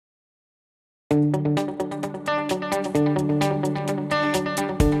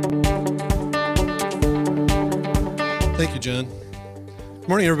Thank you, John. Good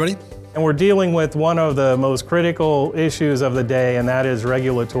morning, everybody. And we're dealing with one of the most critical issues of the day, and that is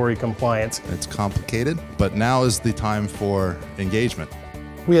regulatory compliance. It's complicated, but now is the time for engagement.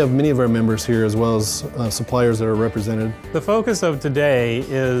 We have many of our members here as well as suppliers that are represented. The focus of today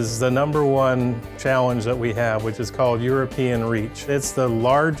is the #1 challenge that we have, which is called European REACH. It's the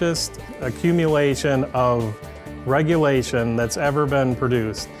largest accumulation of regulation that's ever been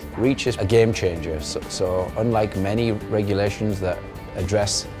produced. REACH is a game changer, so unlike many regulations that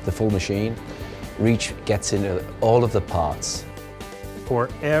address the full machine, REACH gets into all of the parts. For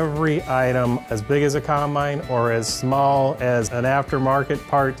every item, as big as a combine or as small as an aftermarket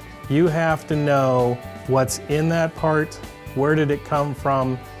part, you have to know what's in that part, where did it come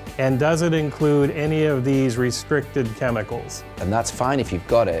from, and does it include any of these restricted chemicals? And that's fine if you've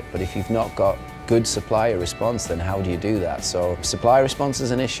got it, but if you've not got good supplier response, then how do you do that? So supplier response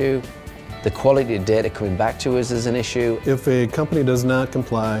is an issue. The quality of data coming back to us is an issue. If a company does not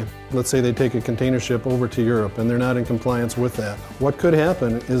comply, let's say they take a container ship over to Europe and they're not in compliance with that, what could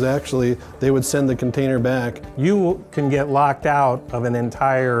happen is actually they would send the container back. You can get locked out of an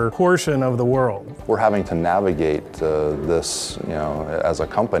entire portion of the world. We're having to navigate this, as a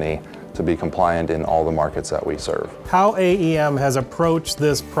company to be compliant in all the markets that we serve. How AEM has approached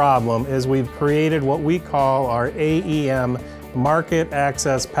this problem is we've created what we call our AEM Market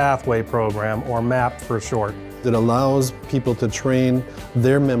Access Pathway Program, or MAP for short. It allows people to train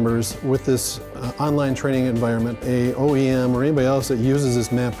their members with this online training environment. A OEM or anybody else that uses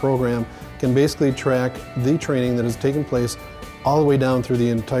this MAP program can basically track the training that has taken place all the way down through the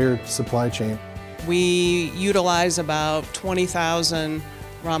entire supply chain. We utilize about 20,000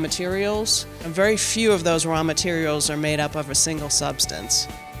 raw materials, and very few of those raw materials are made up of a single substance.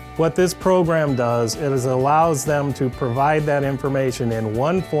 What this program does is it allows them to provide that information in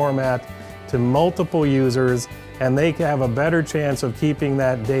one format to multiple users, and they can have a better chance of keeping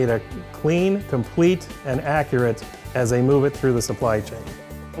that data clean, complete, and accurate as they move it through the supply chain.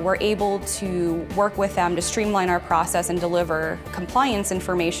 We're able to work with them to streamline our process and deliver compliance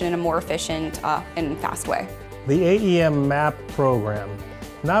information in a more efficient and fast way. The AEM MAP program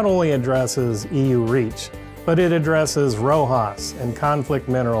not only addresses EU REACH, but it addresses RoHS and conflict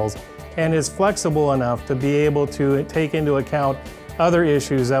minerals, and is flexible enough to be able to take into account other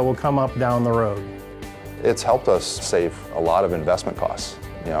issues that will come up down the road. It's helped us save a lot of investment costs,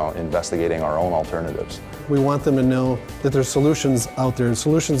 investigating our own alternatives. We want them to know that there's solutions out there,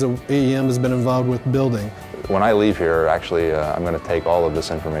 solutions that AEM has been involved with building. When I leave here, actually, I'm going to take all of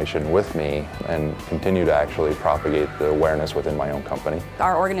this information with me and continue to actually propagate the awareness within my own company.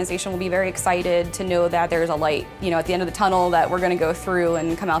 Our organization will be very excited to know that there's a light, at the end of the tunnel that we're going to go through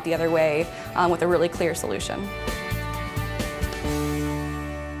and come out the other way with a really clear solution.